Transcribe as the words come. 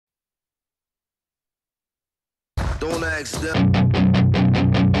Don't ask them.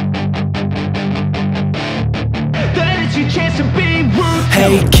 That is your chance to be rude.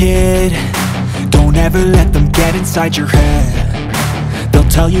 Hey kid, don't ever let them get inside your head. They'll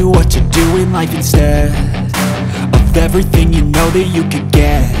tell you what to do in life instead of everything you know that you could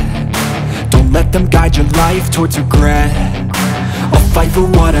get. Don't let them guide your life towards regret. I'll fight for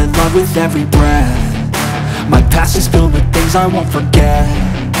what I love with every breath. My past is filled with things I won't forget.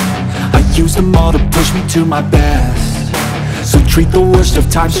 I use them all to push me to my best. So treat the worst of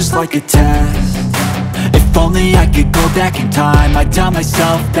times just like a test. If only I could go back in time, I'd tell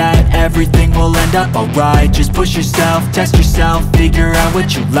myself that everything will end up alright. Just push yourself, test yourself, figure out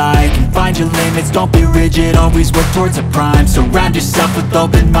what you like, and find your limits, don't be rigid, always work towards a prime. Surround yourself with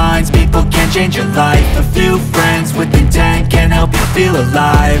open minds, people can change your life. A few friends with intent can help you feel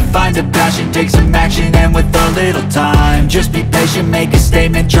alive. Find a passion, take some action, and with a little time, just be patient, make a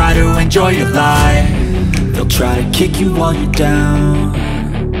statement, try to enjoy your life. They'll try to kick you while you're down.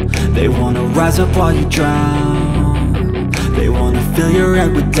 They wanna rise up while you drown. They wanna fill your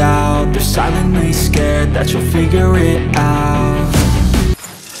head with doubt. They're silently scared that you'll figure it out.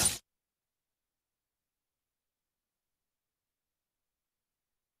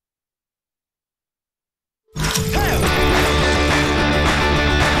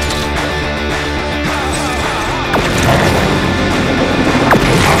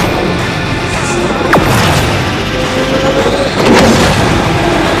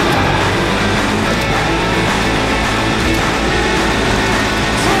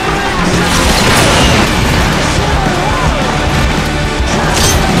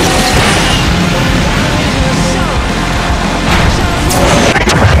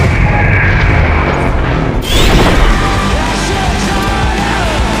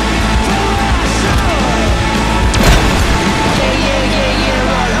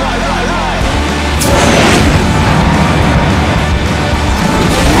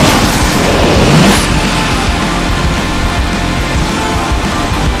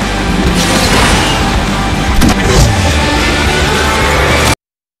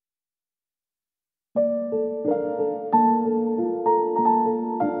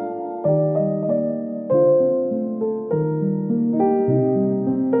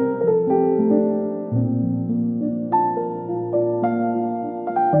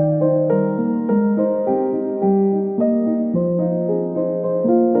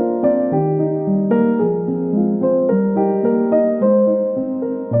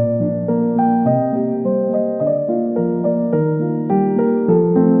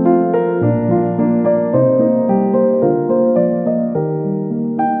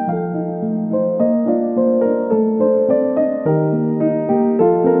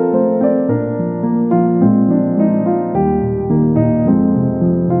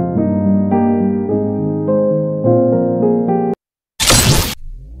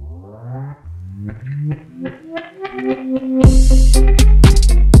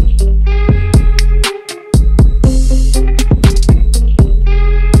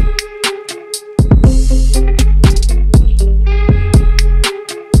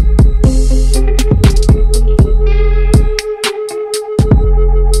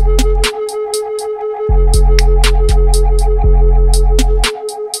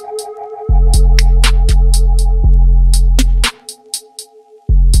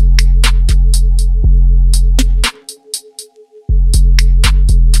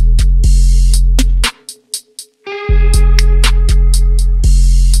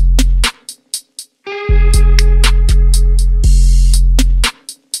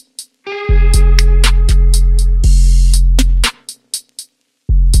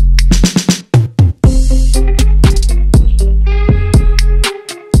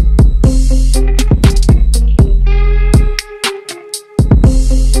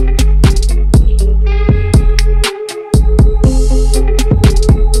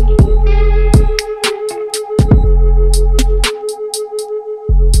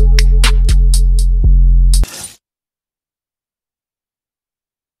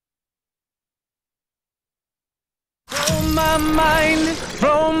 My mind,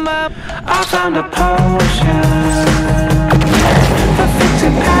 roam up, I found a potion.